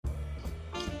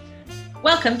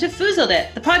Welcome to Foozled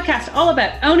It, the podcast all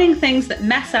about owning things that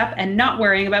mess up and not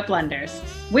worrying about blunders.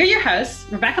 We're your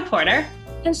hosts, Rebecca Porter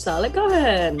and Charlotte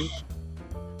Cohen.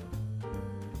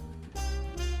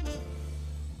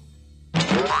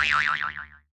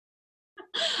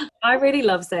 I really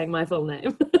love saying my full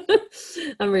name.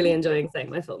 I'm really enjoying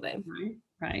saying my full name.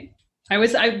 Right.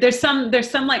 There's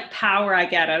some like power I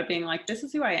get out of being like, this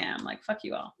is who I am. Like, fuck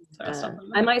you all. So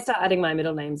I might start adding my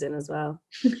middle names in as well.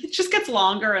 It just gets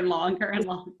longer and longer and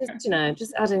longer.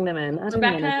 Just adding them in.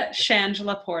 Rebecca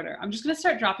Shangela Porter. I'm just going to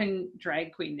start dropping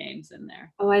drag queen names in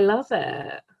there. Oh, I love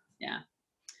it. Yeah.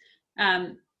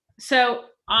 So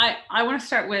I want to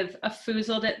start with a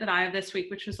Foozled It that I have this week,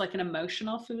 which was like an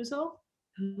emotional foozle.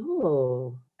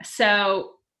 Oh.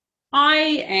 So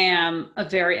I am a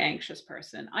very anxious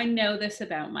person. I know this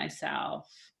about myself.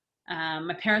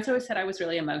 My parents always said I was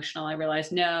really emotional. I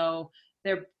realized, no,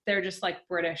 they're just like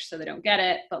British, so they don't get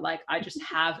it. But like, I just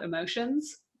have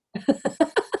emotions,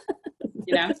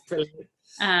 you know,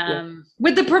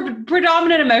 with the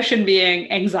predominant emotion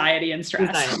being anxiety and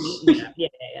stress.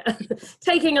 Yeah.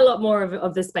 Taking a lot more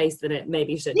of the space than it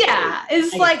maybe should. Yeah.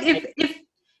 It's like,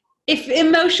 if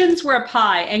emotions were a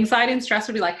pie, anxiety and stress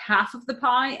would be like half of the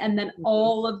pie, and then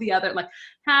all of the other, like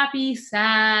happy,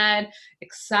 sad,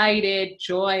 excited,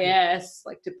 joyous,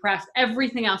 like depressed,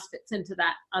 everything else fits into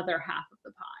that other half of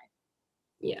the pie.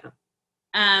 Yeah.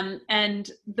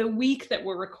 And the week that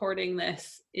we're recording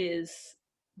this is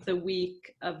the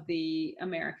week of the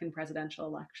American presidential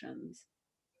elections.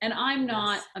 And I'm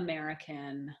not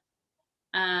American.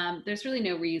 There's really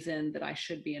no reason that I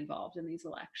should be involved in these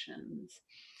elections.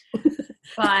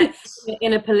 But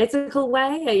in a political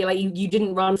way, are you like you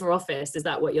didn't run for office? Is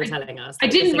that what you're telling us? I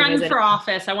didn't run for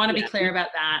office. I want to be clear about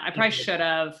that. I probably should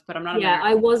have, but I'm not. Yeah,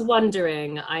 American. I was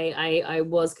wondering. I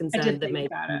was concerned that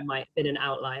maybe you might have been an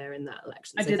outlier in that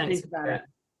election. So I did think about it.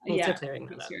 Thanks for clearing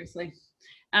that up. Seriously.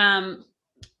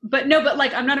 But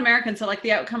like I'm not American, so like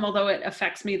the outcome, although it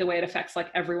affects me the way it affects like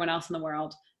everyone else in the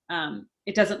world,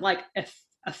 it doesn't like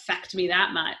affect me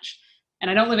that much.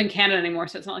 And I don't live in Canada anymore,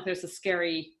 so it's not like there's a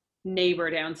scary neighbor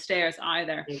downstairs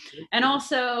either. Mm-hmm. And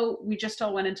also, we just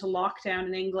all went into lockdown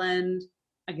in England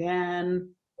again.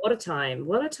 What a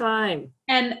time.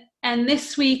 And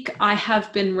this week, I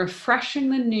have been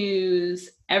refreshing the news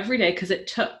every day because it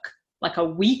took like a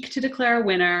week to declare a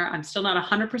winner. I'm still not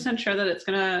 100% sure that it's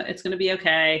gonna be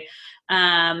okay.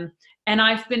 And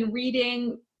I've been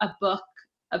reading a book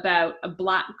about a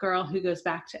Black girl who goes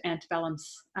back to the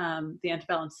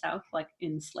antebellum South, like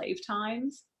in slave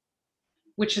times,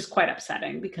 which is quite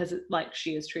upsetting because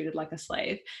she is treated like a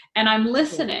slave. And I'm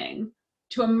listening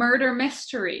to a murder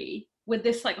mystery with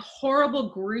this like horrible,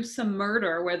 gruesome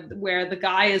murder where the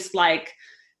guy is like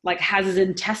has his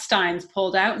intestines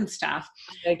pulled out and stuff.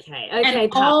 Okay,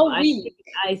 all week,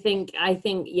 I think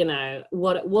you know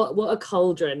what a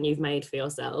cauldron you've made for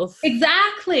yourself.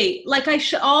 Exactly. Like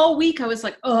all week I was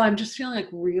like, oh, I'm just feeling like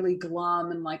really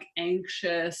glum and like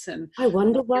anxious, and I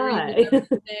wonder why.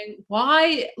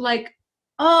 Why? Like,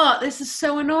 oh, this is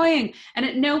so annoying. And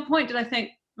at no point did I think,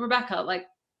 Rebecca, like,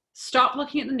 stop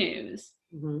looking at the news.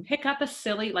 Mm-hmm. Pick up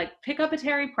a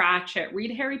Terry Pratchett,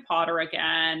 read Harry Potter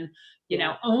again. You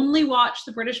know, only watch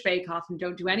the British Bake Off and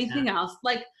don't do anything else.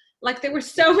 Like there were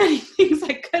so many things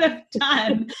I could have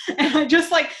done. And I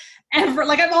just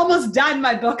I'm almost done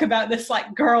my book about this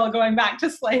like girl going back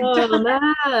to slave time. Oh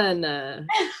man.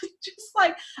 Just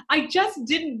like, I just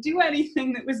didn't do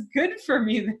anything that was good for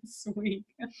me this week.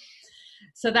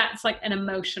 So that's like an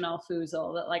emotional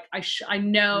foozle that like, I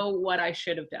know what I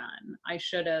should have done. I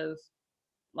should have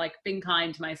like been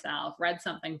kind to myself, read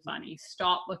something funny,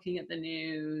 stop looking at the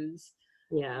news,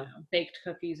 baked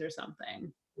cookies or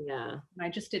something. Yeah. And I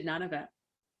just did none of it.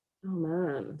 Oh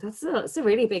man, that's a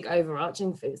really big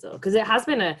overarching foozle because it's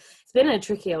been a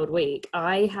tricky old week.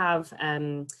 I have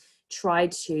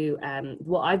tried to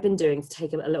what I've been doing to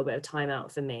take a little bit of time out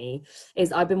for me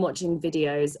is I've been watching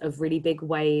videos of really big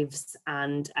waves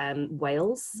and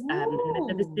whales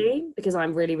in the sea because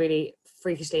I'm really, really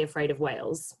freakishly afraid of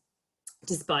whales,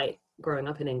 despite growing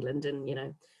up in England and, you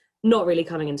know, not really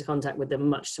coming into contact with them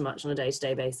much on a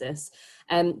day-to-day basis.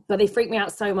 But they freak me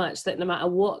out so much that no matter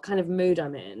what kind of mood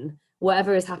I'm in,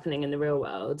 whatever is happening in the real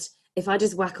world, if I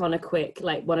just whack on a quick,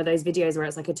 like one of those videos where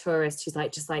it's like a tourist who's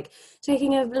like, just like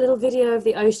taking a little video of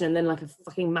the ocean and then like a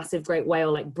fucking massive great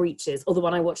whale like breaches, or the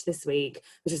one I watched this week,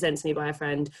 which was sent to me by a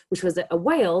friend, which was a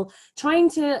whale trying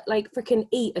to like freaking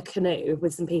eat a canoe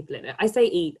with some people in it. I say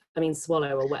eat, I mean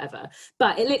swallow or whatever.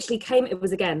 But it literally it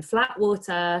was again, flat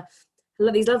water,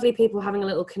 these lovely people having a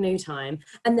little canoe time.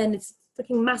 And then this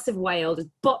fucking massive whale just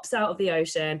bops out of the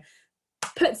ocean,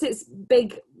 puts its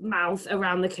big mouth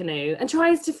around the canoe and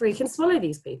tries to freaking swallow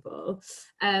these people.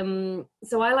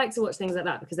 So I like to watch things like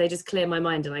that because they just clear my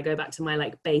mind and I go back to my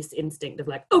like base instinct of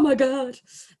like, oh my God,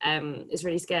 it's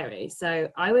really scary. So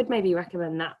I would maybe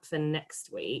recommend that for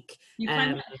next week. You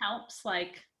find that helps,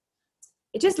 like,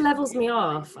 it just levels me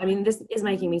off. I mean, this is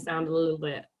making me sound a little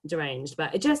bit deranged,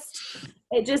 but it just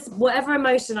whatever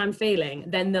emotion I'm feeling,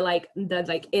 then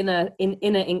the inner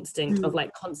instinct of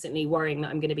like constantly worrying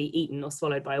that I'm going to be eaten or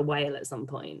swallowed by a whale at some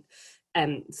point,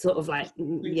 sort of like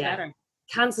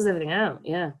cancels everything out.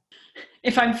 Yeah.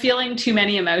 If I'm feeling too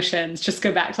many emotions, just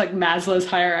go back to like Maslow's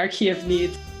hierarchy of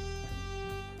needs.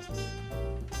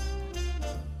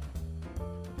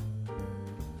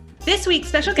 This week's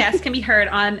special guest can be heard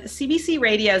on CBC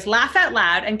Radio's Laugh Out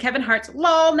Loud and Kevin Hart's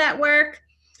LOL Network.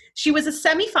 She was a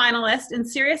semi-finalist in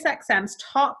SiriusXM's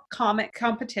Top Comic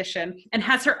Competition and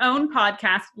has her own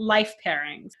podcast, Life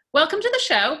Pairings. Welcome to the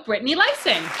show, Brittany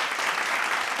Lysing.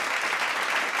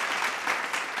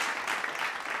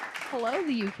 Hello,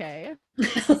 the UK.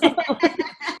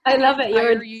 I love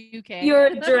it. UK. You're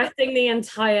addressing the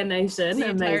entire nation. The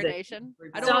entire Amazing. Nation.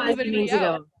 I don't leave anybody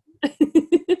out.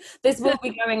 This will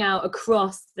be going out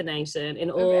across the nation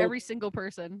in all every single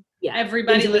person. Yeah,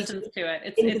 everybody listens to it.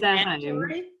 It's their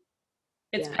home.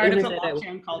 It's part of the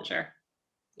lockdown culture.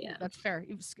 Yeah, that's fair.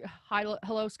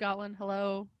 Hello, Scotland.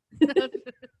 Hello.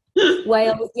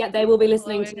 Wales. Yeah, they will be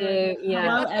listening to.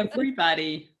 Yeah, hello,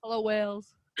 everybody. Hello,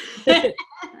 Wales. So,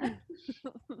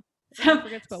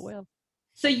 forgets about Wales.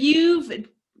 So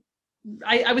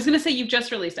I was going to say you've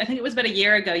just released, I think it was about a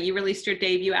year ago, you released your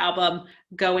debut album,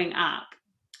 Going Up.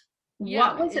 Yeah,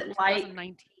 what was it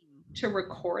like to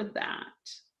record that?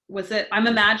 Was it, I'm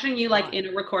imagining you like in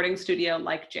a recording studio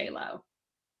like J-Lo.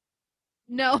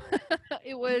 No,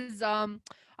 it was, I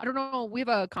don't know, we have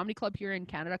a comedy club here in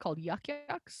Canada called Yuck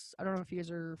Yucks. I don't know if you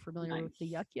guys are familiar with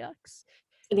the Yuck Yucks.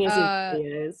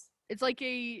 It's like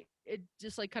it's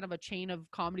just like kind of a chain of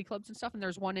comedy clubs and stuff, and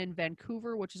there's one in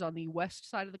Vancouver, which is on the west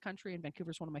side of the country, and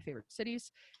Vancouver's one of my favorite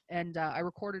cities. And I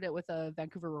recorded it with a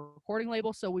Vancouver recording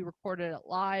label, so we recorded it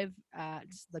live at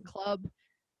the club.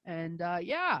 And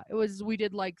we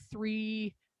did like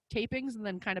 3 tapings and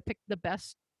then kind of picked the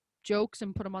best jokes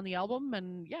and put them on the album.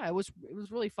 And yeah, it was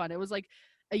really fun. It was like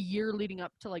a year leading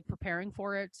up to like preparing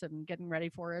for it and getting ready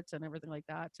for it and everything like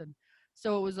that. And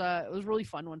so it was really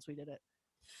fun once we did it.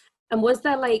 And was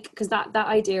there like, because that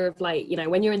idea of like, you know,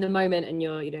 when you're in the moment and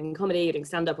you're doing comedy, you're doing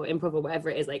stand-up or improv or whatever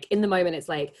it is, like in the moment, it's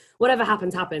like, whatever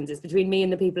happens, it's between me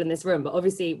and the people in this room. But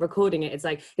obviously recording it, it's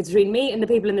like, it's between me and the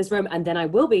people in this room. And then I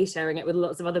will be sharing it with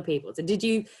lots of other people. So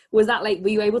was that like, were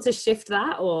you able to shift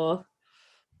that or?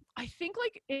 I think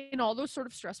like in all those sort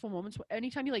of stressful moments,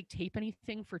 anytime you like tape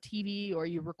anything for TV or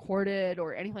you record it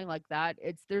or anything like that,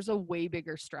 there's a way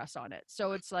bigger stress on it.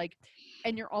 So it's like,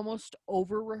 and you're almost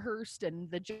over rehearsed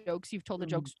and the jokes, you've told the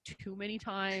jokes too many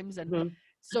times. And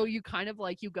so you kind of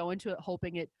like, you go into it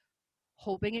hoping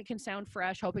it can sound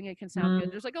fresh, hoping it can sound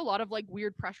good. There's like a lot of like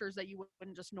weird pressures that you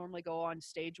wouldn't just normally go on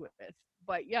stage with.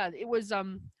 But yeah, it was, I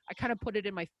kind of put it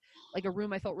in my, like a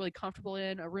room I felt really comfortable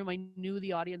in, a room I knew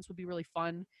the audience would be really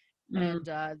fun. And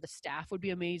the staff would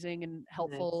be amazing and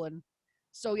helpful. Nice. And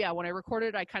so, yeah, when I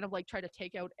recorded, I kind of like try to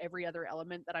take out every other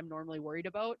element that I'm normally worried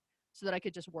about so that I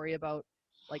could just worry about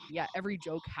like, yeah, every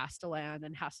joke has to land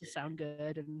and has to sound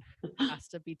good and has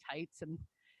to be tight. And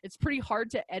it's pretty hard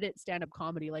to edit stand-up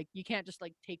comedy. Like you can't just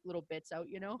like take little bits out,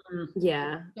 you know?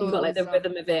 Yeah. So you've got like the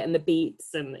rhythm of it and the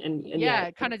beats and yeah,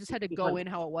 it kind of just had to go in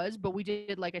how it was. But we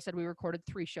did, like I said, we recorded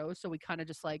 3 shows. So we kind of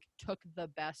just like took the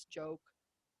best joke.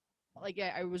 Like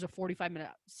it was a 45-minute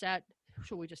set,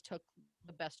 so we just took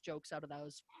the best jokes out of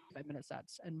those 5-minute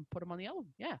sets and put them on the album.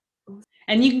 Yeah.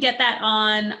 And you can get that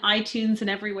on iTunes and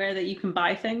everywhere that you can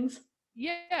buy things?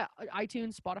 Yeah,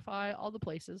 iTunes, Spotify, all the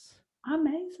places.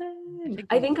 Amazing.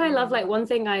 I think I love, like, one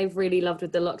thing I've really loved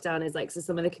with the lockdown is like, so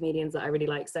some of the comedians that I really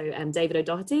like, so David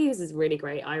O'Doherty, who's this really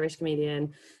great Irish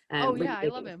comedian. I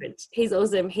love him. He's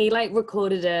awesome. He like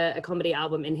recorded a comedy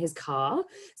album in his car,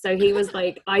 so he was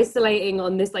like isolating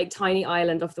on this like tiny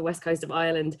island off the west coast of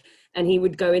Ireland, and he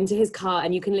would go into his car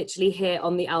and you can literally hear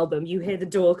on the album, you hear the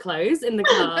door close in the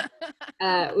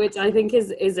car, which I think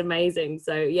is amazing.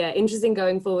 So yeah, interesting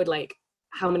going forward, like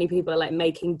how many people are like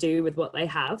making do with what they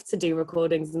have to do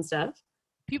recordings and stuff.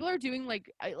 People are doing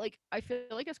I feel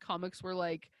like as comics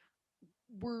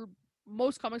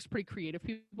most comics are pretty creative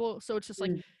people, so it's just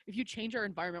like if you change our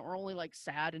environment, we're only like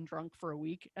sad and drunk for a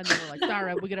week and then we're like, all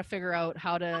right, we gotta figure out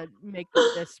how to make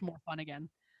this more fun again.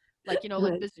 Like, you know,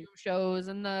 like the Zoom shows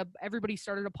and everybody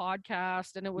started a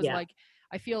podcast, and it was like,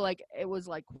 I feel like it was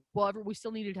like, well, we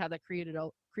still needed to have that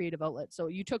creative outlet. So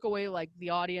you took away like the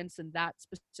audience and that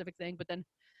specific thing, but then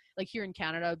like here in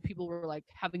Canada, people were like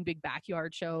having big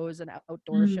backyard shows and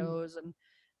outdoor shows,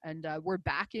 and we're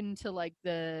back into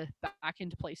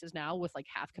places now with like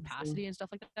half capacity and stuff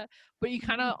like that. But you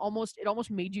kind of it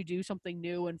almost made you do something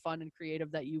new and fun and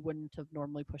creative that you wouldn't have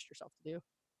normally pushed yourself to do.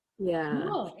 Yeah.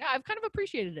 Cool. Yeah, I've kind of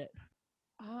appreciated it.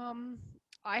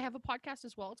 I have a podcast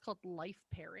as well. It's called Life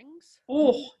Pairings.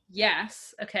 Oh,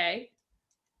 yes. Okay.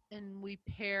 And we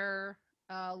pair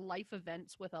life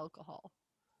events with alcohol.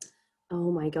 Oh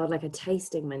my God, like a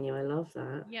tasting menu. I love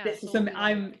that. Yeah. This is so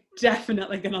I'm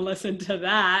definitely going to listen to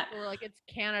that. Or like it's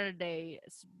Canada Day.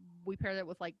 We pair that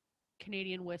with like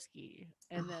Canadian whiskey,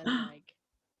 and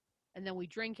then we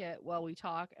drink it while we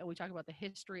talk, and we talk about the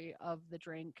history of the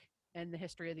drink and the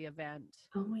history of the event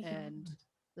and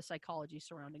the psychology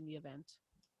surrounding the event.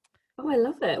 Oh, I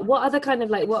love it. What other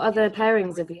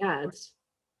pairings have you had?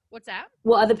 What's that?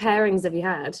 What other pairings have you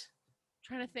had?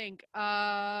 Trying to think.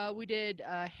 We did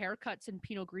haircuts in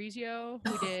Pinot Grigio.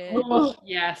 We did. Oh,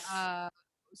 yes.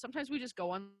 Sometimes we just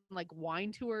go on like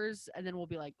wine tours, and then we'll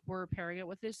be like, we're pairing it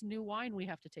with this new wine we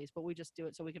have to taste, but we just do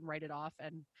it so we can write it off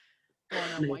and go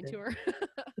on a wine tour.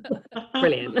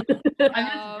 Brilliant. That's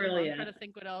brilliant. I'm trying to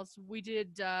think what else we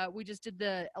did. We just did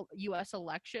the U.S.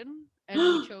 election, and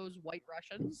we chose White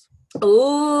Russians.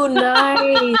 Oh,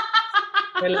 nice.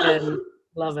 Brilliant.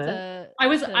 Love it. I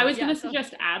was going to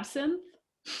suggest absinthe.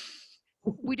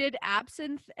 We did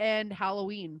absinthe and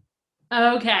Halloween.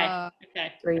 Okay.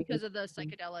 Okay. Because of the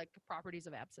psychedelic properties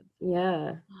of absinthe.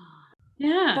 Yeah.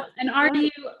 Yeah. And are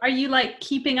you like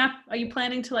keeping up? Are you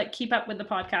planning to like keep up with the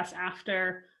podcast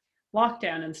after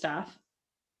lockdown and stuff?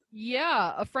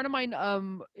 Yeah. A friend of mine,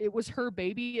 it was her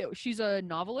baby. She's a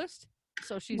novelist.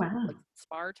 So she's like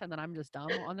smart, and then I'm just dumb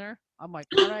on there. I'm like,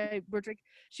 we're drinking.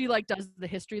 She like does the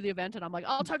history of the event, and I'm like,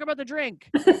 I'll talk about the drink.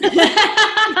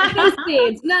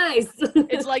 Nice.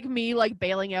 It's like me like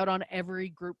bailing out on every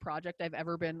group project I've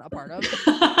ever been a part of.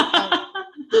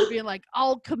 Being like,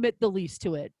 I'll commit the least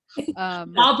to it.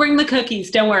 I'll bring the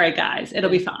cookies. Don't worry, guys. It'll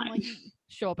be fine. Like,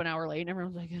 show up an hour late, and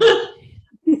everyone's like,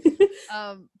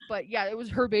 but yeah, it was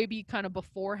her baby kind of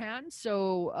beforehand.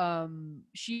 So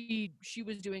she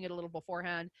was doing it a little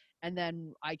beforehand, and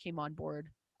then I came on board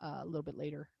a little bit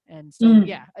later. And so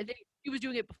yeah, I think she was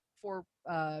doing it before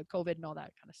COVID and all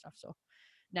that kind of stuff. So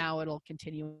now it'll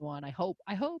continue on. I hope,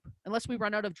 unless we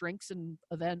run out of drinks and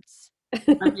events.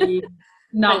 I mean,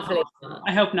 not possible.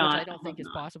 I hope not. Which I don't think is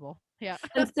possible. Yeah.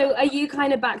 And so are you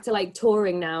kind of back to like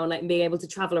touring now and like being able to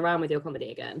travel around with your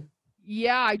comedy again?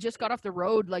 Yeah, I just got off the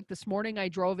road. Like this morning I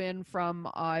drove in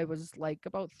I was like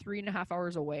about 3.5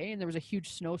 hours away, and there was a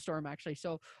huge snowstorm actually.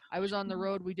 So I was on the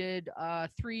road. We did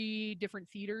 3 different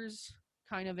theaters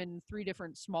kind of in 3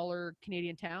 different smaller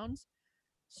Canadian towns.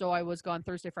 So I was gone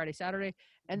Thursday, Friday, Saturday,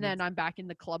 and then I'm back in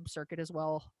the club circuit as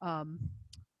well.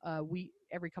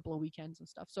 Every couple of weekends and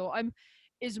stuff. So I'm,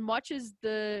 as much as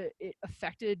it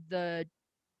affected the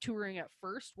touring at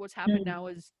first, what's happened now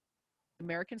is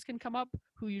Americans can come up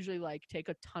who usually like take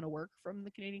a ton of work from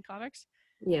the Canadian comics.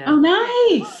 Yeah. Oh,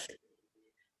 nice.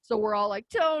 So we're all like,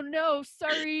 oh no,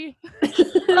 sorry.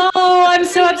 Oh, I'm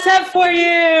so upset for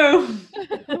you.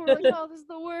 We're like, oh, this is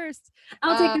the worst.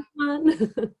 I'll take this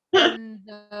one. And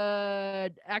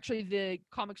actually the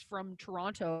comics from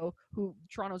Toronto's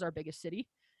our biggest city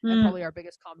and probably our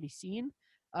biggest comedy scene,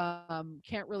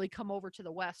 can't really come over to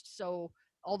the West. So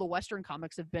all the Western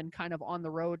comics have been kind of on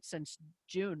the road since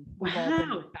June. We've all been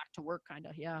back to work, kind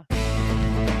of. Yeah.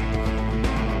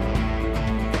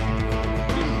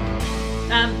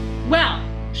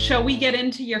 Well, shall we get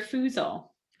into your foozle?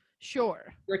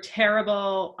 Sure. Your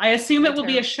terrible. I assume it will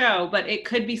be a show, but it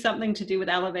could be something to do with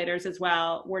elevators as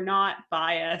well. We're not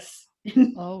biased.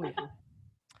 Oh yeah.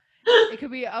 It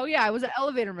could be. Oh yeah, I was an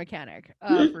elevator mechanic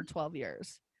for 12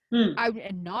 years.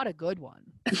 And not a good one.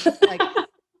 Like,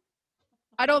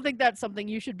 I don't think that's something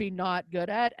you should be not good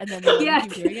at, and then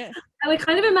keep doing it. I would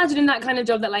kind of imagine in that kind of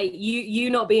job that like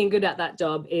you not being good at that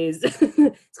job is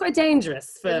it's quite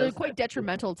dangerous. It's quite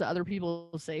detrimental to other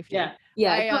people's safety. Yeah.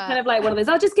 It's not kind of like one of those,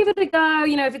 I'll just give it a go,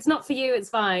 you know, if it's not for you, it's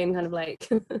fine, kind of like.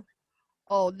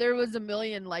 Oh, there was a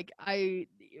million, like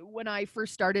when I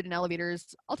first started in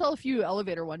elevators, I'll tell a few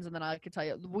elevator ones and then I could tell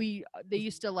you, they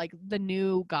used to like the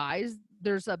new guys,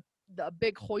 there's a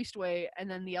big hoistway and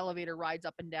then the elevator rides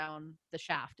up and down the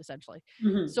shaft essentially.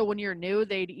 So when you're new,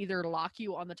 they'd either lock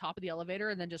you on the top of the elevator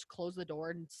and then just close the door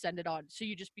and send it on. So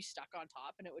you just be stuck on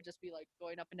top and it would just be like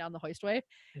going up and down the hoistway.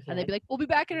 And they'd be like, we'll be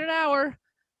back in an hour.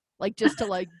 Like just to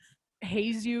like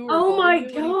haze you. Oh my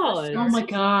God. Oh my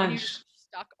gosh.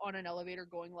 Stuck on an elevator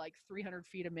going like 300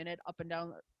 feet a minute up and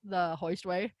down the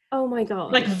hoistway. Oh my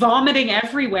god. Like vomiting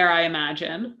everywhere, I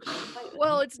imagine.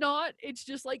 Well, it's not. It's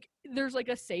just like there's like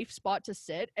a safe spot to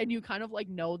sit, and you kind of like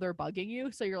know they're bugging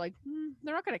you, so you're like,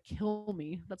 they're not gonna kill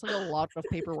me. That's like a lot of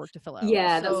paperwork to fill out.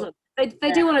 Yeah, so, that's not,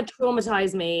 they do want to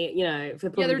traumatize me, you know. For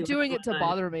yeah, they're probably doing it to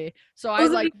bother me. So I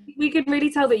also, like. we can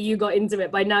really tell that you got into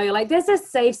it by now. You're like, there's a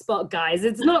safe spot, guys.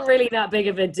 It's not really that big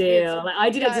of a deal. Like, I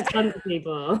did it to tons of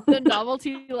people. The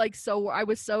novelty, like, so I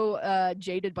was so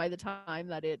jaded by the time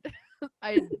that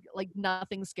I like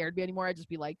nothing scared me anymore. I'd just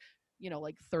be like, you know,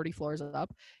 like 30 floors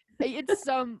up. It's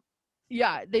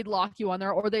yeah, they'd lock you on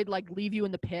there, or they'd like leave you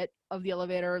in the pit of the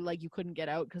elevator, like you couldn't get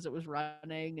out because it was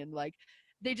running, and like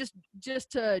they just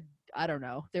to, I don't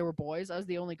know, they were boys. I was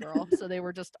the only girl, so they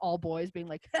were just all boys being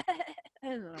like,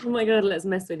 Oh my god, let's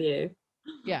mess with you.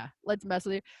 Yeah, let's mess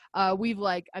with you. We've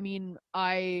like, I mean,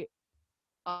 I've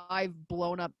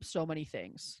blown up so many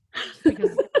things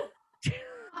because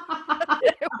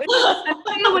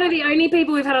You're one of the only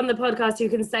people we've had on the podcast who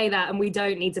can say that, and we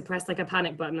don't need to press like a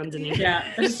panic button underneath.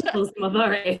 Yeah, just call some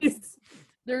authorities.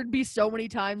 There'd be so many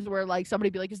times where like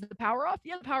somebody'd be like, "Is the power off?"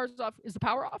 "Yeah, the power's off." "Is the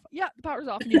power off?" "Yeah, the power's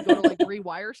off." And you'd go to like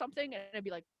rewire something, and it'd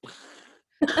be like,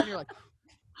 and you're like,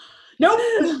 nope.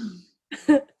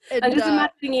 And, I'm just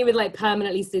imagining you with like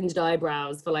permanently singed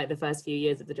eyebrows for like the first few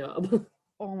years of the job.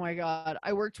 Oh my god,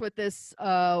 I worked with this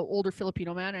older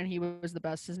Filipino man, and he was the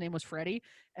best. His name was Freddie,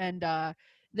 and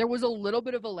there was a little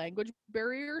bit of a language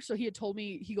barrier. So he had told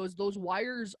me, he goes, "Those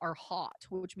wires are hot,"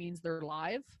 which means they're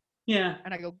live. Yeah.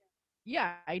 And I go,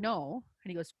 "Yeah, I know."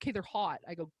 And he goes, "Okay, they're hot."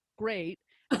 I go, "Great."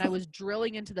 And I was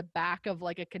drilling into the back of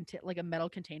like a metal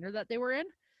container that they were in.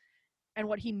 And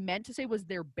what he meant to say was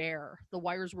they're bare. The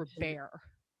wires were bare.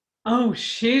 Oh,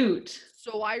 shoot.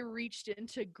 So I reached in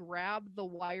to grab the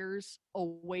wires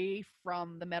away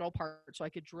from the metal part so I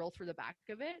could drill through the back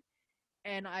of it.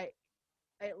 And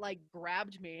it like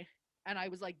grabbed me, and I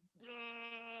was like,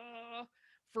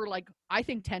 for like, I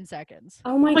think 10 seconds.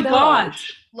 Oh my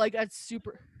gosh. Like, that's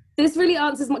super. This really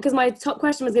answers because my top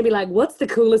question was going to be like, what's the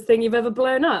coolest thing you've ever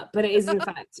blown up? But it is in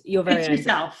fact your very It's own.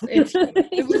 yourself.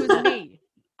 It was me.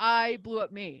 I blew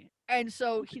up me. And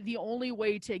so the only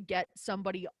way to get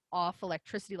somebody off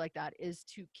electricity like that is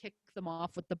to kick them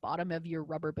off with the bottom of your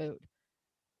rubber boot,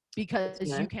 because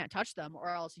you can't touch them or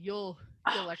else you'll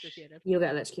get electrocuted. You'll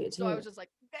get electrocuted too. So I was just like,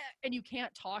 and you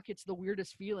can't talk. It's the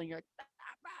weirdest feeling. You're like, bah,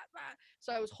 bah, bah.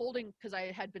 So I was holding, because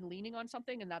I had been leaning on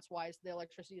something, and that's why the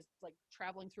electricity is like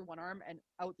traveling through one arm and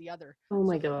out the other. Oh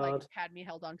my god! God. Like, had me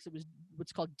held on because it was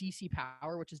what's called DC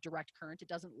power, which is direct current. It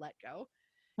doesn't let go.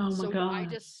 Oh my so God. I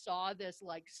just saw this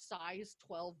like size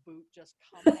 12 boot just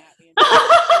come at me.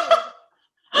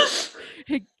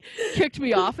 It kicked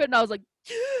me off it, and I was like,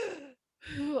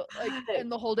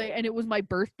 and the whole day, and it was my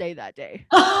birthday that day.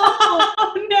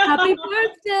 Oh no! Happy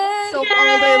birthday! So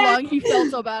all day long, he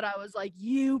felt so bad. I was like,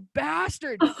 "You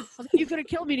bastard!" I was like, "You could have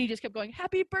killed me." And he just kept going,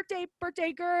 "Happy birthday,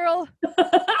 birthday girl!"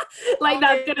 Like all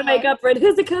that's gonna make up for it.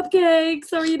 Here's a cupcake.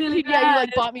 Sorry you nearly Yeah, he died.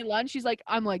 like bought me lunch. He's like,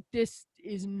 I'm like, this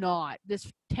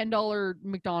 $10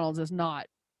 McDonald's is not.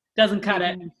 Doesn't cut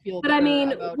it. But I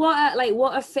mean,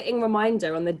 what a fitting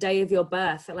reminder on the day of your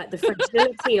birth, like the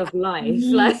fragility of life.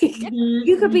 Like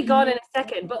you could be gone in a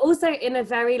second, but also in a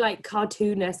very like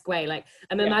cartoonesque way. Like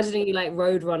I'm imagining you like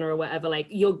Roadrunner or whatever. Like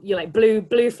you're like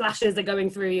blue flashes are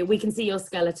going through you. We can see your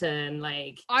skeleton.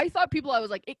 Like I thought I was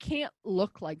like, it can't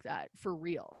look like that for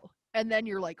real. And then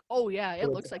you're like, oh yeah, it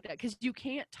looks like that, because you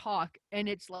can't talk, and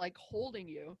it's like holding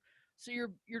you. So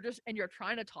you're just, and you're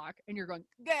trying to talk, and you're going,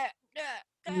 oh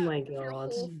my God. Your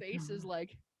whole face is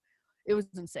like, it was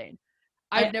insane.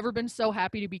 I've never been so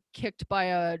happy to be kicked by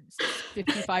a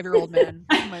 55-year-old man.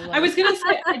 I was gonna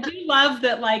say, I do love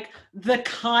that. Like the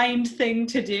kind thing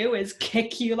to do is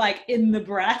kick you like in the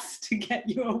breast to get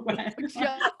you away.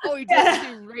 Yeah. Oh, he did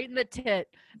too, right in the tit.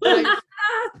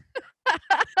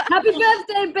 Happy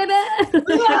birthday, baby!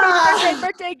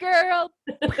 birthday, girl!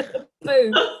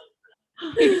 Boom.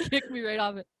 He kicked me right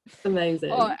off it. Amazing.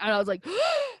 Oh, and I was like,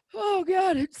 oh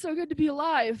God, it's so good to be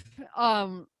alive.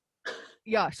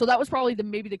 Yeah, so that was probably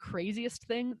maybe the craziest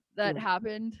thing that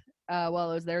happened while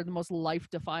I was there, the most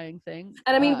life-defying thing.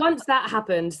 And I mean, once that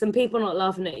happened, some people not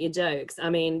laughing at your jokes. I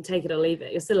mean, take it or leave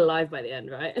it. You're still alive by the end,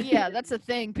 right? Yeah, that's the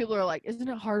thing. People are like, isn't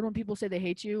it hard when people say they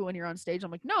hate you when you're on stage?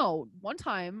 I'm like, no. One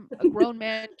time, a grown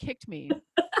man kicked me.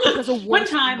 Because one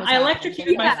time, I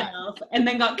electrocuted myself and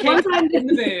then got kicked in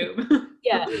the boob.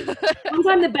 Yeah. One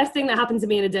time, the best thing that happened to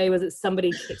me in a day was that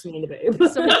somebody kicked me in the boob.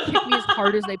 Somebody kicked me as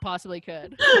hard as they possibly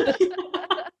could.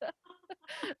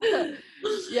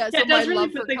 Yeah, so it does really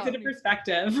love put for things comedy, into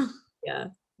perspective. Yeah,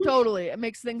 totally. It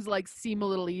makes things like seem a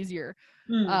little easier.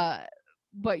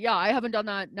 but yeah, I haven't done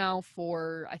that now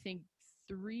for I think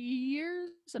 3 years,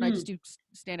 and I just do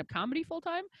stand-up comedy full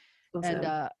time. Awesome.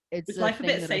 And it's Is a life a thing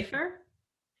bit that safer?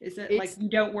 Is it like It's- you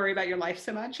don't worry about your life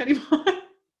so much anymore?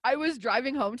 I was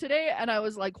driving home today and I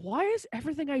was like, why is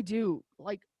everything I do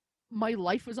like my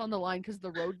life is on the line because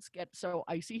the roads get so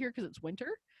icy here because it's winter.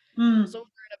 So we're in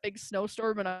a big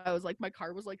snowstorm and I was like, my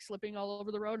car was like slipping all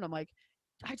over the road and I'm like,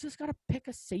 I just gotta pick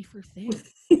a safer thing.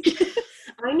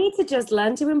 I need to just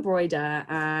learn to embroider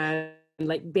and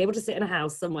like be able to sit in a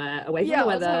house somewhere away from the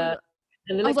weather.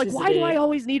 I was like, why do I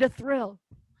always need a thrill?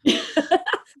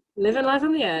 Living life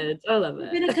on the edge. I love Could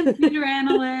have been a it. computer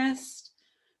analyst.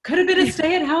 Could have been a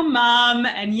stay-at-home mom,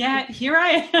 and yet here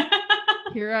I am.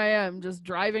 Here I am, just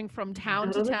driving from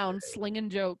town to town, slinging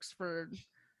jokes for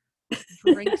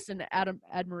drinks and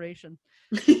admiration.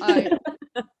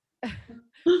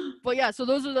 But yeah, so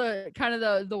those are the kind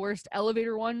of the worst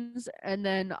elevator ones. And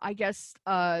then I guess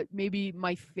maybe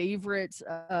my favorite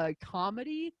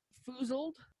comedy,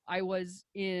 Foozled. I was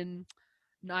in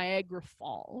Niagara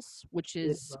Falls, which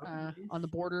is on the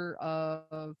border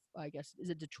of, I guess,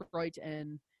 is it Detroit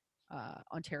and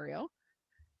Ontario.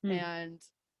 And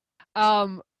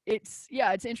it's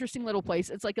an interesting little place.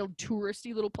 It's like a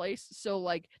touristy little place. So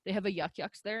like they have a Yuck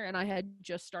Yucks there, and I had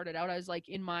just started out. I was like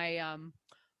in my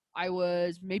I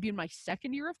was maybe in my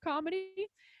second year of comedy,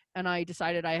 and I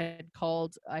decided I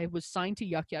was signed to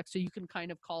Yuck Yuck, so you can kind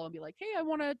of call and be like, hey, I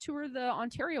want to tour the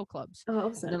Ontario clubs. Oh,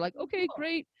 awesome. And they're like, okay,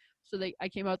 great. So I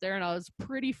came out there and I was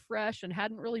pretty fresh and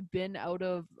hadn't really been out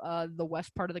of the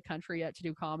west part of the country yet to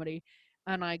do comedy.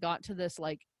 And I got to this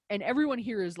like, and everyone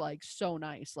here is like so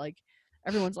nice. Like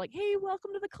everyone's like, hey,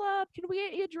 welcome to the club. Can we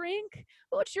get you a drink?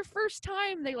 Oh, it's your first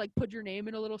time. They like put your name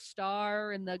in a little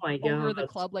star, and the owner of the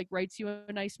club like writes you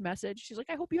a nice message. She's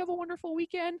like, I hope you have a wonderful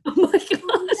weekend. Oh my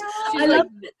gosh. I love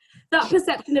that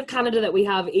perception of Canada that we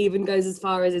have even goes as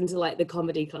far as into like the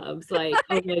comedy clubs. Like,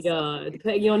 oh my God,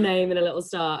 putting your name in a little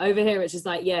star. Over here, it's just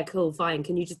like, yeah, cool, fine.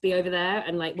 Can you just be over there?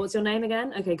 And like, what's your name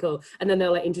again? Okay, cool. And then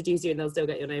they'll like introduce you and they'll still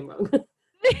get your name wrong.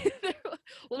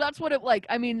 Well, that's what it like.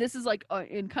 I mean, this is like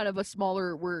in kind of a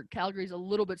smaller, where Calgary's a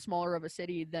little bit smaller of a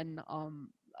city than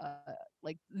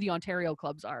like the Ontario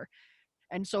clubs are,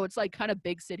 and so it's like kind of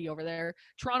big city over there.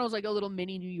 Toronto's like a little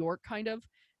mini New York kind of,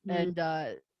 and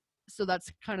so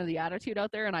that's kind of the attitude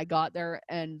out there. And I got there,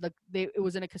 and it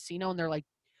was in a casino, and they're like,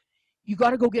 you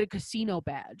got to go get a casino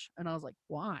badge, and I was like,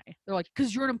 why? They're like,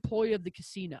 because you're an employee of the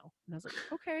casino, and I was like,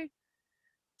 okay.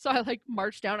 So I like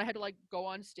marched down. I had to like go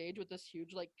on stage with this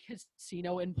huge like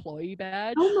casino employee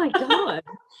badge. Oh my God.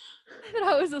 And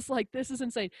I was just like, this is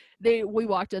insane. We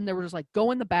walked in, they were just like, go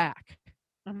in the back.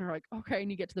 And they're like, okay. And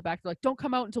you get to the back, they're like, don't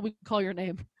come out until we call your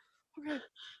name. Okay.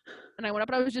 And I went up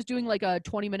and I was just doing like a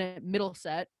 20-minute middle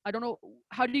set. I don't know,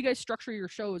 how do you guys structure your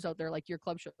shows out there, like your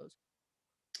club shows?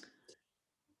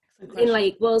 In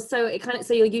like, well, so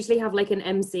you'll usually have like an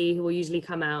MC who will usually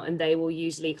come out, and they will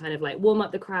usually kind of like warm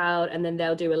up the crowd, and then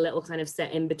they'll do a little kind of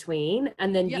set in between,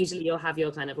 and then usually you'll have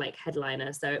your kind of like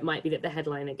headliner. So it might be that the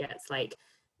headliner gets like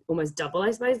almost double,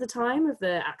 I suppose, the time of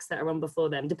the acts that are on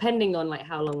before them, depending on like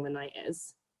how long the night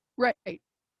is. Right.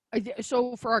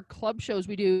 So for our club shows,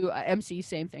 we do MC,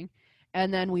 same thing,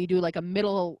 and then we do like a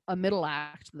middle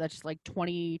act that's like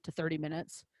 20 to 30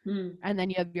 minutes, and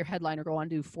then you have your headliner go on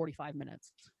to do 45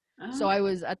 minutes. So I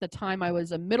was, at the time, I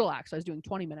was a middle act, so I was doing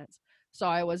 20 minutes. So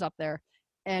I was up there,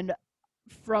 and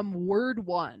from word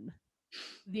one,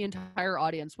 the entire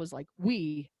audience was like,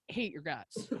 we hate your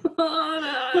guts.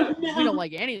 Oh, no. We don't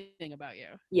like anything about you.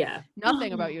 Yeah.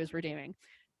 Nothing about you is redeeming.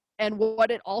 And what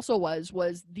it also was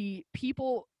the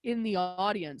people in the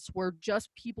audience were just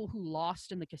people who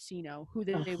lost in the casino, who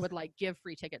they would like give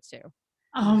free tickets to.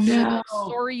 Oh no! Like,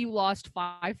 sorry, you lost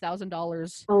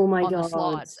 $5,000. Oh my on God. the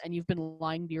slots, and you've been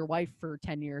lying to your wife for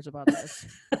 10 years about this.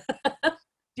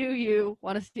 Do you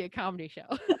want to see a comedy show?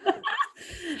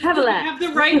 Have a laugh. Have the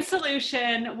right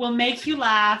solution. We'll make you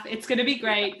laugh. It's going to be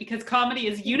great because comedy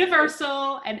is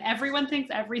universal, and everyone thinks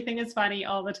everything is funny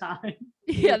all the time.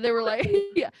 Yeah, they were like,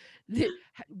 yeah.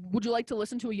 Would you like to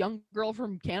listen to a young girl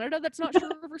from Canada that's not sure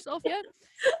of herself yet?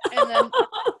 And then,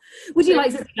 would you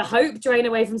like to see the hope drain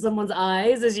away from someone's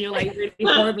eyes as you like really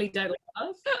horribly don't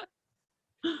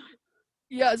laugh?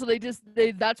 Yeah, so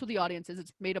that's what the audience is.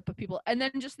 It's made up of people, and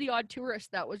then just the odd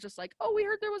tourist that was just like, oh, we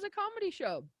heard there was a comedy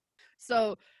show.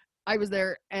 So I was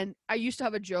there, and I used to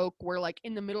have a joke where like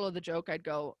in the middle of the joke I'd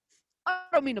go, I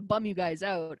don't mean to bum you guys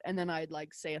out, and then I'd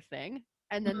like say a thing.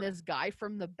 And then this guy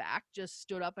from the back just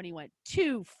stood up and he went,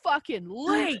 too fucking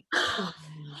late.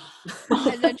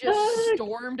 And then just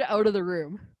stormed out of the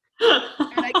room.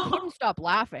 And I couldn't stop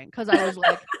laughing because I was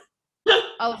like,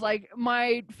 I was like,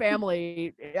 my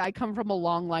family, I come from a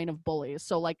long line of bullies.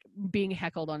 So like being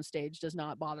heckled on stage does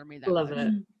not bother me that Love much.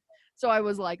 it. So I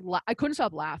was like, I couldn't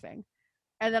stop laughing.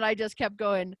 And then I just kept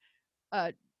going,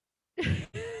 I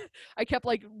kept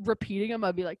like repeating them.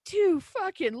 I'd be like, too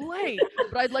fucking late.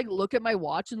 But I'd like look at my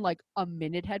watch and like a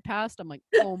minute had passed. I'm like,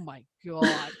 oh my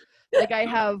God. Like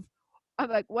I'm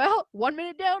like, well, 1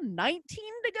 minute down, 19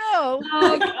 to go.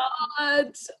 Oh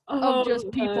God. Of just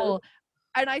no. people.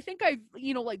 And I think I,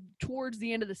 like towards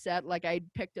the end of the set, like I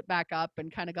picked it back up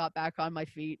and kind of got back on my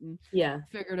feet and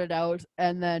figured it out.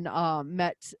 And then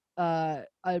met a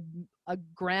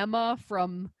grandma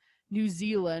from New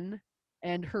Zealand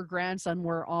and her grandson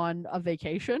were on a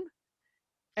vacation.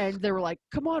 And they were like,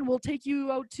 come on, we'll take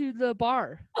you out to the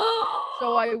bar.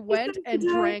 So I went and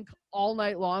drank all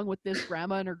night long with this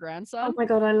grandma and her grandson. Oh my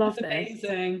God, I love this.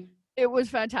 Amazing. It was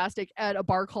fantastic at a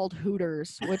bar called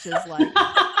Hooters, which is like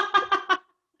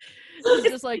it's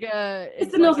just like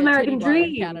it's the North American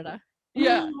dream in Canada.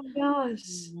 Yeah. Oh my gosh.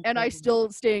 And I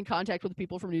still stay in contact with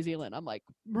people from New Zealand. I'm like,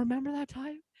 remember that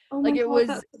time? Oh like my it God, was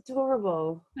that's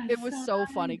adorable. It was so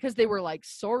funny because they were like,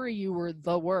 sorry, you were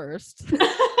the worst.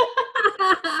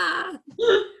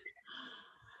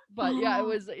 But yeah,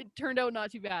 it turned out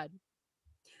not too bad.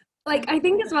 Like I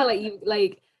think as well, like you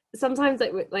like sometimes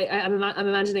I'm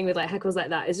imagining with like heckles like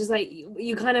that, it's just like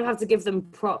you kind of have to give them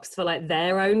props for like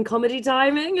their own comedy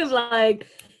timing of like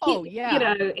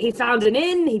he found an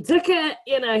in, he took it,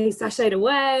 he sashayed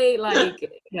away, like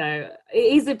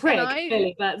he's a prick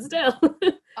really, but still.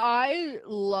 I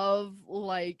love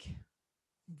like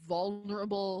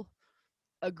vulnerable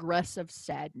aggressive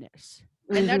sadness.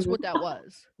 And that's what that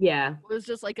was. Yeah. It was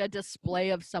just like a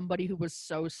display of somebody who was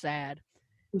so sad.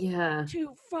 Yeah.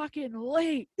 Too fucking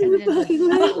late. And then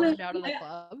just out of the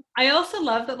club. I also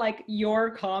love that like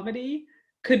your comedy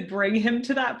could bring him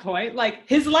to that point. Like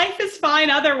his life is fine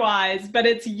otherwise, but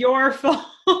it's your fault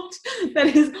that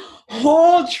his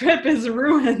whole trip is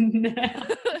ruined now.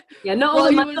 Yeah, not all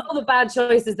the bad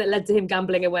choices that led to him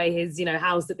gambling away his,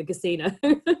 house at the casino.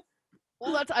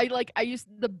 Well,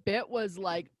 the bit was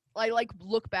like, I like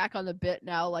look back on the bit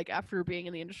now, like after being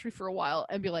in the industry for a while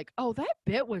and be like, oh, that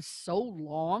bit was so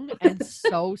long and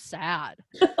so sad.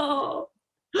 Oh.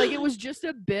 Like it was just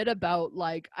a bit about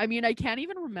like, I mean, I can't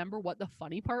even remember what the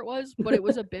funny part was, but it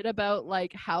was a bit about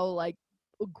like how like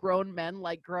grown men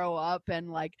like grow up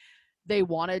and like they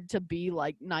wanted to be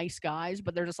like nice guys,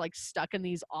 but they're just like stuck in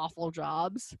these awful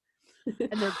jobs.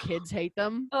 And their kids hate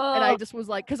them. And I just was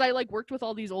like, because I like worked with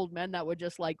all these old men that would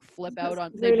just like flip out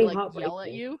on, they'd be, like yell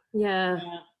at you. Yeah.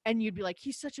 And you'd be like,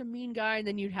 he's such a mean guy. And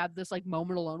then you'd have this like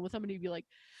moment alone with him and he'd be like,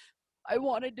 I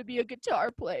wanted to be a guitar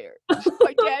player.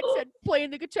 My dad said playing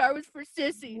the guitar was for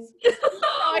sissies.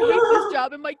 I hate this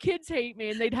job and my kids hate me.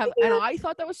 And and I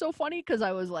thought that was so funny because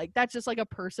I was like, that's just like a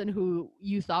person who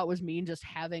you thought was mean just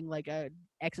having like a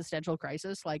existential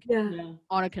crisis like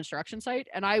on a construction site.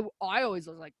 And I always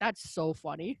was like, that's so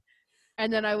funny.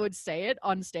 And then I would say it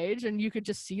on stage and you could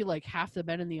just see like half the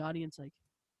men in the audience like,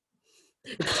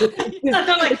 they're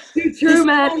like, too true,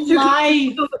 man. She's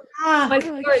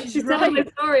telling my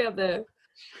story up there.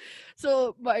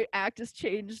 So my act has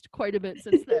changed quite a bit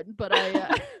since then, but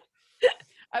I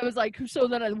was like, so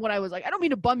then when I was like, I don't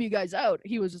mean to bum you guys out,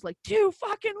 he was just like, too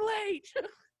fucking late.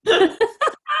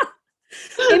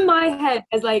 In my head,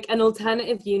 there's like an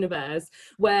alternative universe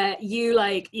where you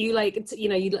left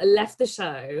the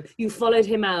show, you followed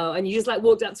him out, and you just like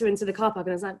walked up to him into the car park,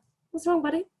 and I was like, "What's wrong,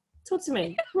 buddy? Talk to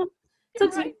me. Come on.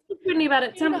 Talk to me about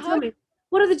it. Tell me.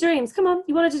 What are the dreams? Come on.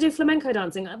 You wanted to do flamenco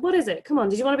dancing. What is it? Come on.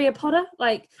 Did you want to be a potter?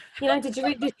 Like,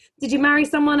 did you marry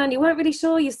someone and you weren't really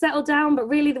sure? You settled down, but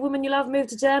really the woman you love moved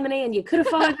to Germany, and you could have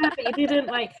followed her, but you didn't.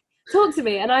 Like, talk to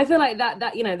me." And I feel like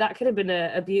that could have been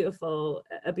a beautiful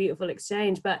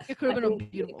exchange. But it could have been a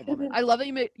beautiful moment. I love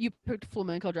that you picked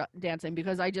flamenco dancing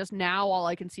because all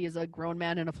I can see is a grown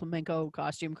man in a flamenco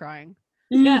costume crying.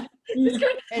 Yeah.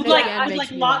 And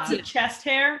like lots of chest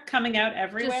hair coming out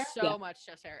everywhere. Just so much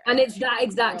chest hair. And it's that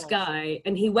exact guy.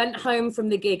 And he went home from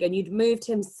the gig and you'd moved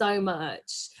him so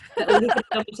much that when he could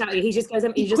come and chat to you, he just goes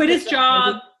home. He quit his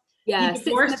job. He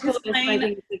divorced his smoking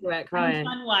a cigarette, crying.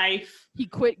 Wife. He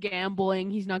quit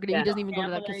gambling. He doesn't even go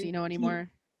to that casino anymore.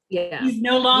 He's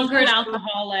no longer an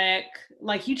alcoholic.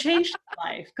 Like, you changed his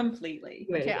life completely.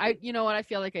 Okay, you know what? I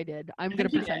feel like I did. I'm gonna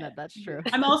pretend that that's true.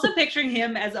 I'm also picturing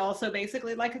him as also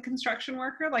basically like a construction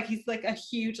worker. Like, he's like a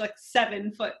huge, like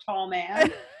 7 foot tall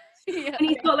man. And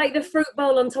he's got like the fruit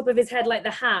bowl on top of his head, like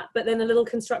the hat, but then a little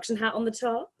construction hat on the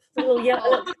top. A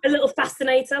little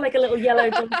fascinator, like a little yellow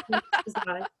Johnson. Just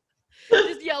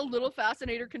little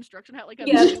fascinator construction hat, like a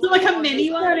like a mini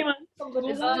one.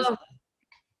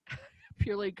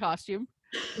 purely costume.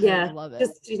 Yeah, I love it.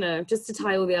 just just to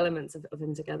tie all the elements of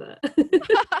him together.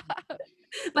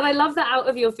 But I love that out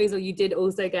of your Foozle, you did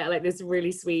also get like this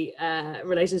really sweet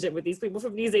relationship with these people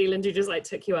from New Zealand who just like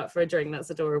took you out for a drink. That's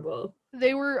adorable.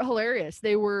 They were hilarious.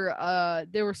 They were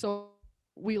so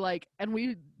and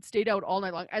we stayed out all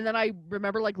night long. And then I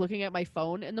remember like looking at my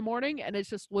phone in the morning, and it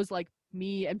just was like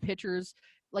me and pictures.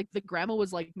 Like the grandma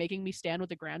was like making me stand with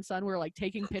the grandson. We were like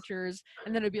taking pictures,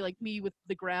 and then it'd be like me with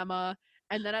the grandma.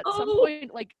 And then at some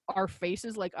point, like our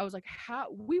faces, like I was like, how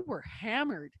we were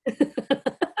hammered.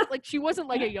 Like she wasn't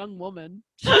like a young woman.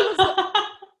 She was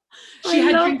she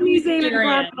had love drinking New Zealand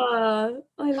experience. grandma.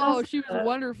 I love she was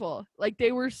wonderful. Like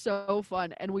they were so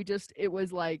fun, and it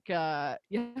was like yeah,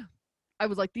 I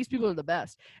was like, these people are the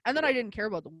best. And then I didn't care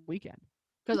about the weekend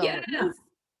because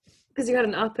because you had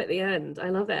an up at the end. I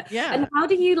love it. Yeah. And how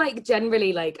do you like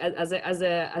generally like as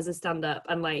a stand-up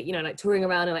and like like touring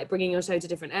around and like bringing your show to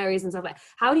different areas and stuff, like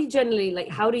how do you generally like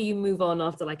how do you move on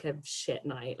after like a shit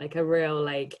night, like a real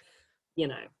like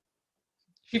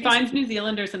She finds New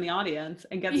Zealanders in the audience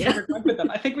and gets super drunk with them.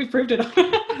 I think we proved it.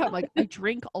 I'm like, I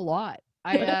drink a lot.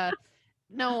 I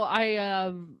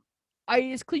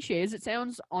as cliche as it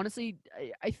sounds, honestly,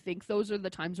 I think those are the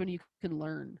times when you can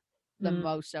learn the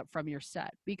most from your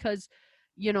set, because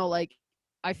like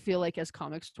I feel like as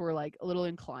comics we're like a little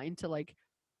inclined to like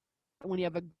when you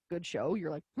have a good show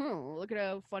you're like, look at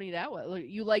how funny that was.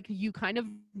 Like, you kind of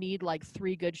need like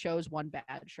 3 good shows, 1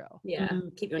 bad show.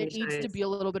 Keep it needs to be a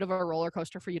little bit of a roller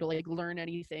coaster for you to like learn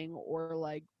anything or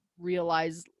like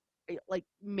realize like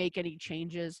make any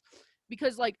changes,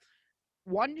 because like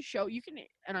one show you can,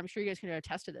 and I'm sure you guys can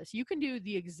attest to this, you can do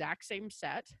the exact same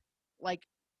set like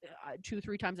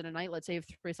 2-3 times in a night. Let's say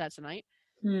 3 sets a night,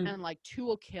 and like 2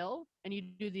 will kill, and you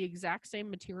do the exact same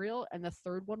material and the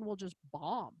 3rd one will just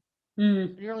bomb.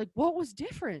 And you're like, what was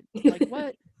different? Like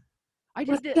what? I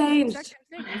did the exact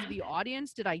same thing. Was it the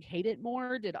audience? Did I hate it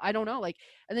more? I don't know. Like,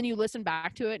 and then you listen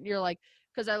back to it and you're like,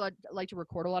 because I like to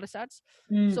record a lot of sets.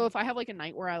 So if I have like a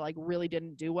night where I like really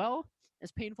didn't do well,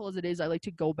 as painful as it is, I like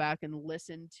to go back and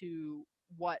listen to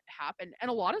what happened.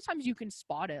 And a lot of times you can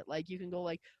spot it. Like you can go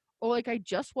like, oh, like I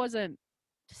just wasn't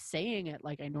saying it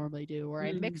like I normally do, or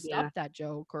I mixed up that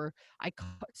joke, or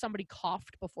somebody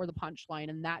coughed before the punchline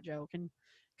in that joke. And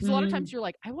because a lot of times you're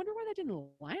like, I wonder why that didn't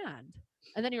land.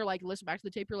 And then you're like, listen back to the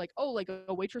tape, you're like, oh, like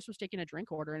a waitress was taking a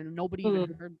drink order and nobody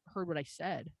even heard what I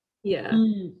said. Yeah.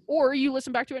 Or you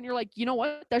listen back to it and you're like, you know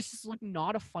what? That's just like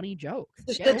not a funny joke.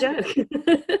 It's just a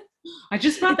joke. I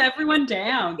just brought everyone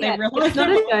down. They realized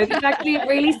it's actually a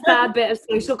really sad bit of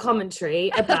social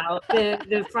commentary about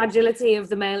the fragility of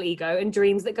the male ego and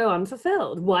dreams that go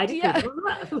unfulfilled. Why do people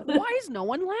laugh? Why is no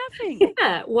one laughing?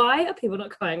 Yeah, why are people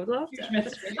not crying with laughter?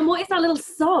 And what is that little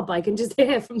sob I can just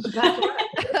hear from the back?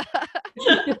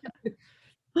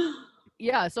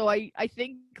 Yeah, so I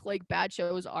think like bad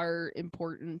shows are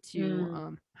important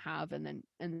to have and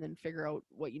then figure out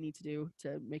what you need to do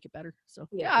to make it better. So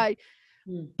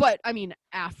but I mean,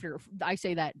 after I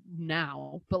say that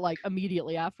now, but like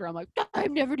immediately after, I'm like,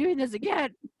 I'm never doing this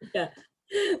again. Yeah,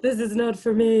 this is not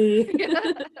for me.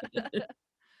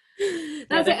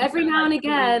 That's it. Every now and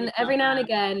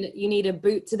again, you need a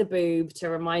boot to the boob to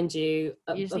remind you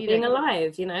of being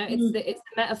alive. It's the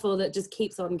metaphor that just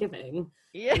keeps on giving.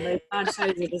 Yeah, and those bad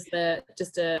shows are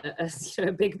just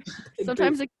a big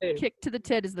sometimes a kick to the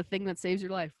tit is the thing that saves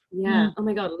your life. Yeah. Oh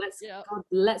my God,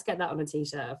 let's get that on a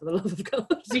t-shirt, for the love of God.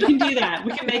 We can do that.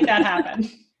 We can make that happen.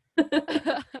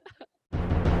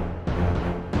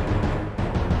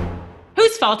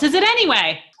 Whose fault is it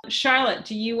anyway? Charlotte,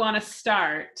 do you want to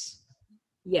start?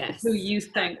 Yes. Who you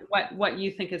think, what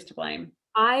you think is to blame?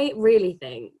 I really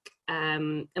think,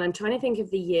 and I'm trying to think of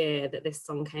the year that this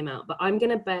song came out, but I'm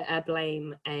going to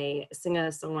blame a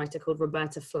singer-songwriter called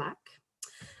Roberta Flack,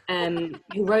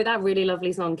 who wrote that really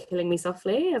lovely song, Killing Me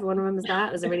Softly. Everyone remembers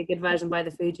that? There's a really good version by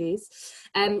the Fugees.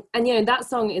 And that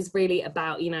song is really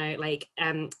about,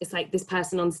 it's like this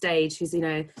person on stage who's,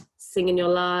 singing your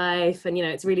life, and,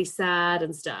 it's really sad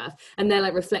and stuff. And they're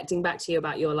like reflecting back to you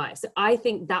about your life. So I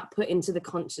think that put into the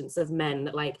conscience of men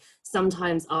that like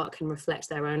sometimes art can reflect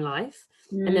their own life.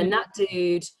 And then that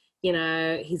dude, he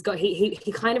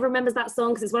kind of remembers that song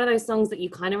because it's one of those songs that you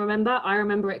kind of remember. I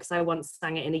remember it because I once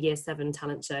sang it in a Year 7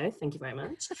 talent show. Thank you very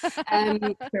much.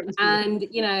 And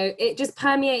it just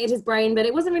permeated his brain, but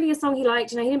it wasn't really a song he liked.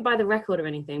 He didn't buy the record or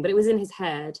anything, but it was in his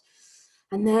head.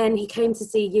 And then he came to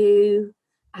see you,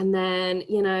 and then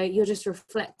you're just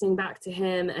reflecting back to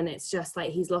him, and it's just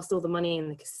like he's lost all the money in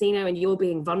the casino, and you're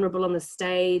being vulnerable on the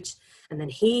stage. And then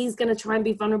he's going to try and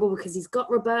be vulnerable because he's got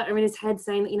Roberta in his head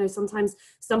saying that, sometimes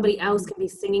somebody else can be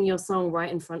singing your song right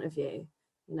in front of you.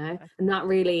 you know, and that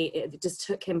really, it just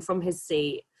took him from his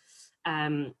seat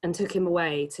and took him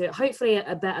away to hopefully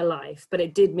a better life. But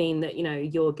it did mean that, you know,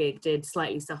 your gig did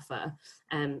slightly suffer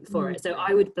for it. So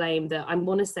I would blame I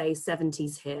want to say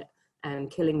 70s hit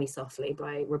Killing Me Softly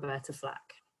by Roberta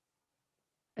Flack.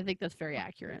 I think that's very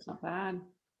accurate. It's not bad.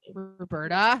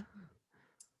 Roberta.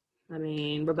 I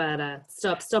mean, Roberta,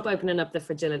 stop opening up the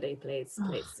fragility, please.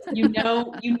 You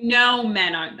know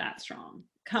men aren't that strong.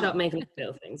 Stop making me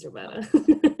feel things, Roberta.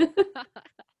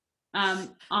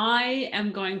 I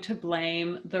am going to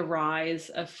blame the rise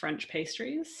of French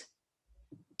pastries.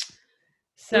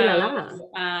 So,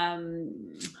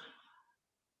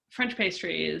 French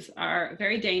pastries are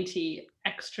very dainty,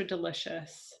 extra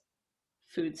delicious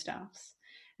foodstuffs.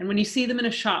 And when you see them in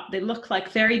a shop, they look like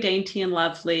very dainty and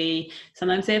lovely.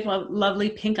 Sometimes they have lovely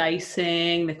pink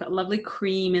icing. They've got lovely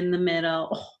cream in the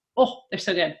middle. Oh, they're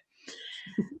so good.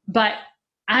 But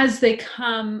as they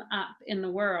come up in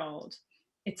the world,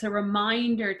 it's a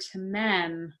reminder to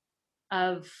men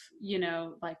of, you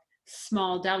know, like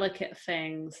small, delicate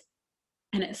things.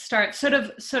 And it starts sort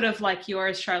of like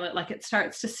yours, Charlotte, like it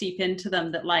starts to seep into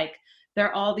them that like there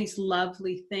are all these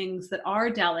lovely things that are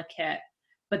delicate,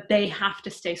 but they have to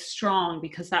stay strong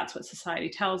because that's what society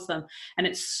tells them. And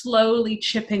it's slowly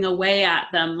chipping away at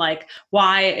them, like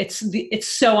why it's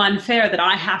so unfair that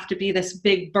I have to be this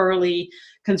big burly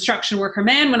construction worker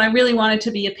man when I really wanted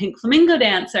to be a pink flamingo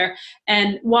dancer.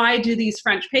 And why do these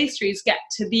French pastries get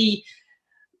to be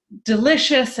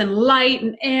delicious and light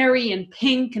and airy and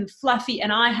pink and fluffy,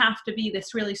 and I have to be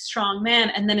this really strong man?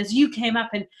 And then as you came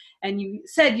up and you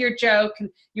said your joke and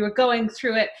you were going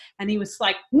through it, and he was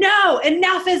like, no,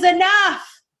 enough is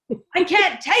enough. I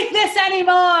can't take this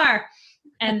anymore.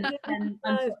 And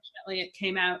unfortunately it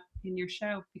came out in your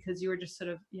show because you were just sort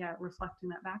of, reflecting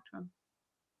that back to him.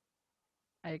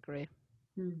 I agree.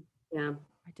 Yeah.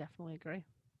 I definitely agree.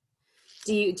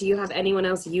 Do you have anyone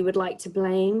else you would like to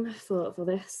blame for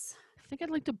this? I think I'd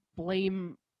like to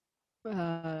blame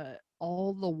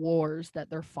all the wars that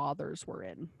their fathers were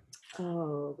in.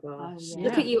 Oh gosh. Yeah.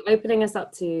 Look at you opening us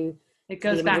up to it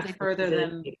goes back further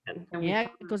than yeah,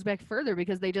 it goes back further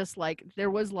because they just like there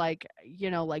was like,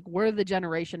 you know, like we're the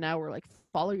generation now where like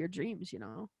follow your dreams, you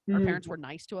know. Our parents were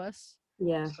nice to us.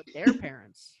 Yeah. But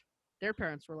their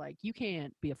parents were like, you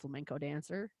can't be a flamenco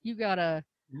dancer. You gotta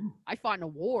I fought in a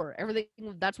war. Everything,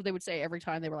 that's what they would say every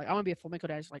time they were like, I want to be a flamenco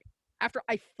dancer. Like, after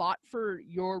I fought for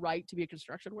your right to be a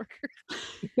construction worker,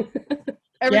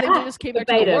 everything just came back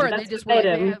to the war, and they just were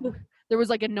like, there was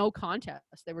like a no contest.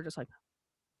 They were just like,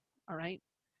 all right.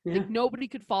 Yeah. Like, nobody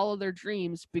could follow their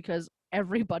dreams because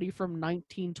everybody from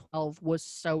 1912 was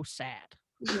so sad.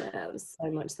 Yeah, it was so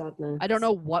much sadness. I don't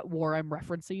know what war I'm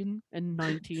referencing in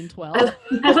 1912.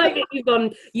 I like that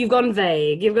you've gone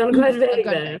vague. You've gone quite vague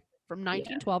there. From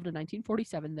 1912 to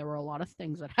 1947, there were a lot of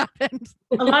things that happened.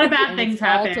 A lot of bad things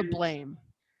happened. All to blame.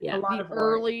 Yeah, the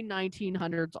early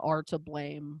 1900s are to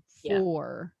blame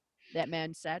for that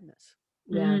man's sadness.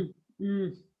 Yeah,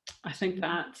 I think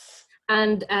that's.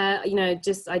 And you know,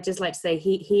 I just like to say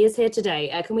he is here today.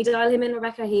 Can we dial him in,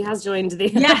 Rebecca? He has joined the.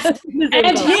 Yes,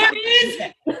 and here he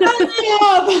is.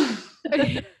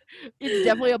 It's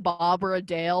definitely a Bob or a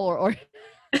Dale or.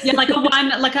 Yeah, like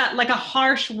a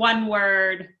harsh one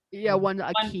word. Yeah,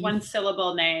 one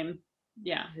syllable name.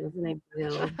 Yeah.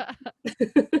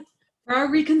 For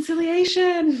our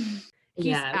reconciliation.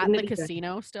 He's at the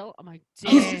casino still. I'm like,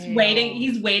 he's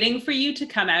waiting for you to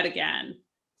come out again.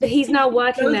 But he's now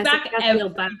working there. He goes back every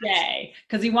day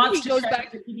because he wants to show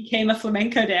that he became a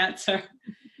flamenco dancer.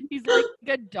 He's like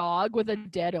a dog with a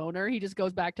dead owner. He just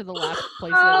goes back to the last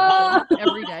place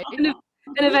every day.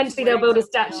 And eventually they'll build a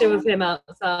statue of him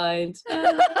outside.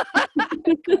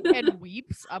 And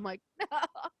weeps. I'm like, no,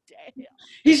 damn.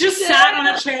 He's just sat on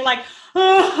a chair like,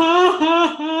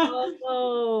 oh.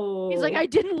 He's like, I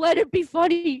didn't let it be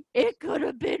funny. It could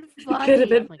have been funny. Could have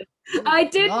been. Like, I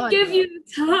didn't give you the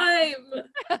time.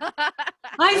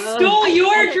 I stole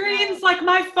your dreams like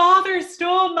my father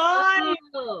stole mine.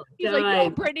 He's like, no,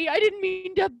 Brittany, I didn't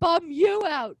mean to bum you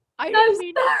out. I didn't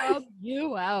mean to bum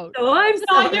you out. No, I'm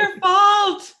not your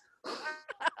fault.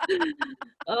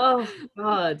 Oh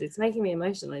God, it's making me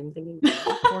emotional. I'm thinking.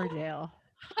 Poor Dale.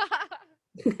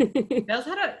 Dale's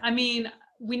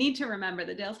we need to remember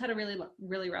that Dale's had a really,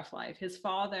 really rough life. His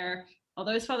father,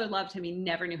 although his father loved him, he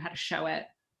never knew how to show it.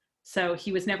 So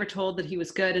he was never told that he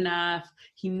was good enough.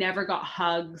 He never got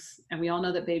hugs. And we all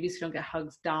know that babies who don't get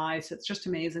hugs die. So it's just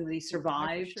amazing that he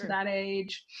survived to that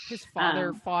age. His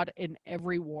father fought in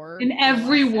every war. In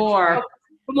every war.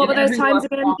 What were those times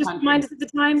again? Just remind us of the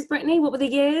times, Brittany. What were the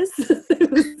years? It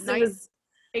was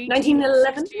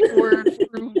 1911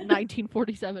 through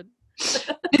 1947.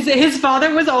 His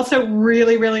father was also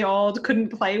really, really old, couldn't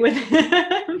play with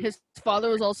him. His father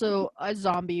was also a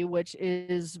zombie, which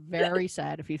is very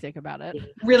sad if you think about it.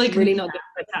 Really not good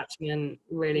for attachment.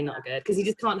 Really not good because he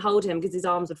just can't hold him because his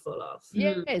arms would fall off.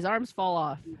 Yeah, his arms fall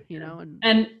off, you know,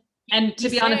 and to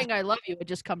be honest, saying "I love you," it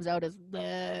just comes out as,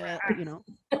 you know.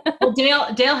 Well,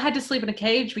 Dale had to sleep in a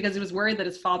cage because he was worried that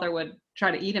his father would try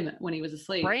to eat him when he was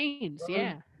asleep. Brains,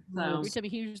 yeah. So. Every time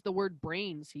he used the word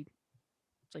brains,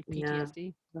 it's like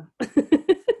PTSD. Yeah.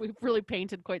 We've really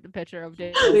painted quite the picture of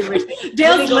Dale.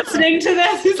 Dale's listening to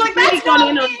this. He's like, "That's not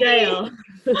in on Dale.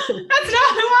 That's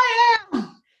not who I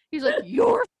am." He's like,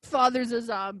 "Your father's a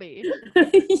zombie."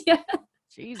 Yeah.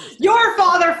 Jesus. Your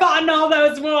father fought in all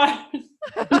those wars.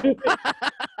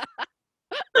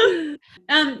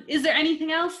 Is there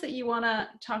anything else that you want to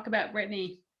talk about,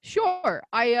 Brittany? Sure.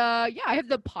 I have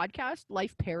the podcast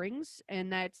Life Pairings,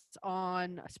 and that's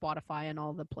on Spotify and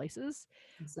all the places.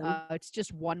 Awesome. It's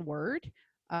just one word.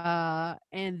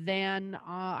 And then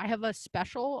I have a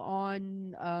special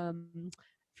on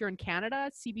if you're in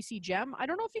Canada, CBC Gem. I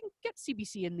don't know if you can get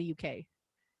CBC in the UK.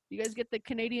 You guys get the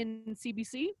Canadian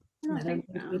CBC? I don't think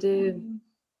we do.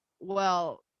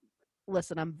 Well,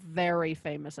 listen, I'm very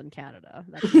famous in Canada.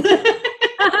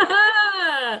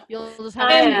 You'll just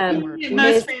have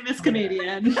most famous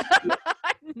Canadian.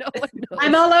 No one knows.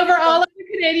 I'm all over all of the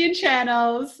Canadian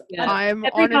channels. Yeah. I'm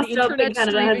on an internet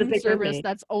streaming service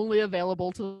that's only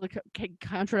available to the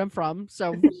country I'm from,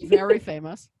 so very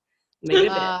famous. Maybe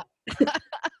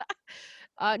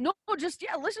no, just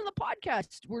listen to the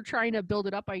podcast. We're trying to build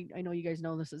it up. I know you guys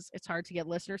know it's hard to get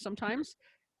listeners sometimes.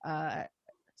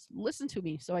 Listen to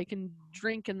me so I can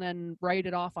drink and then write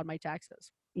it off on my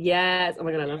taxes. Yes. Oh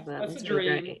my god, I love that. That's a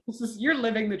dream. You're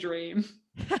living the dream.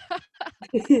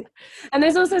 And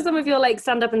there's also some of your like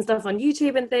stand up and stuff on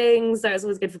YouTube and things, so it's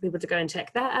always good for people to go and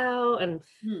check that out. And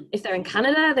if they're in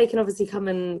Canada, they can obviously come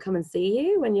and see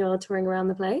you when you're touring around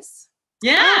the place.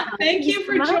 Yeah, thank you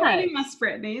for joining us,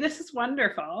 Brittany. This is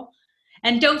wonderful.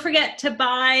 And don't forget to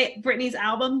buy Brittany's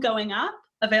album, Going Up,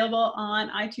 available on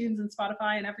iTunes and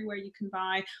Spotify and everywhere you can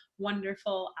buy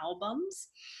wonderful albums.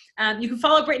 You can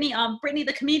follow Brittany on Brittany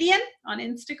the Comedian on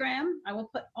Instagram. I will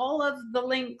put all of the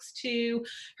links to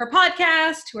her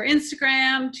podcast, to her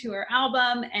Instagram, to her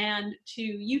album, and to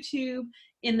YouTube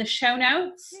in the show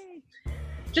notes.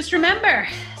 Just remember,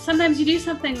 sometimes you do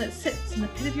something that sits in the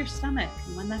pit of your stomach.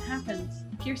 And when that happens,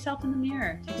 look yourself in the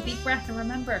mirror, take a deep breath, and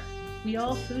remember, we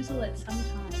all foozle it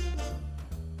sometime.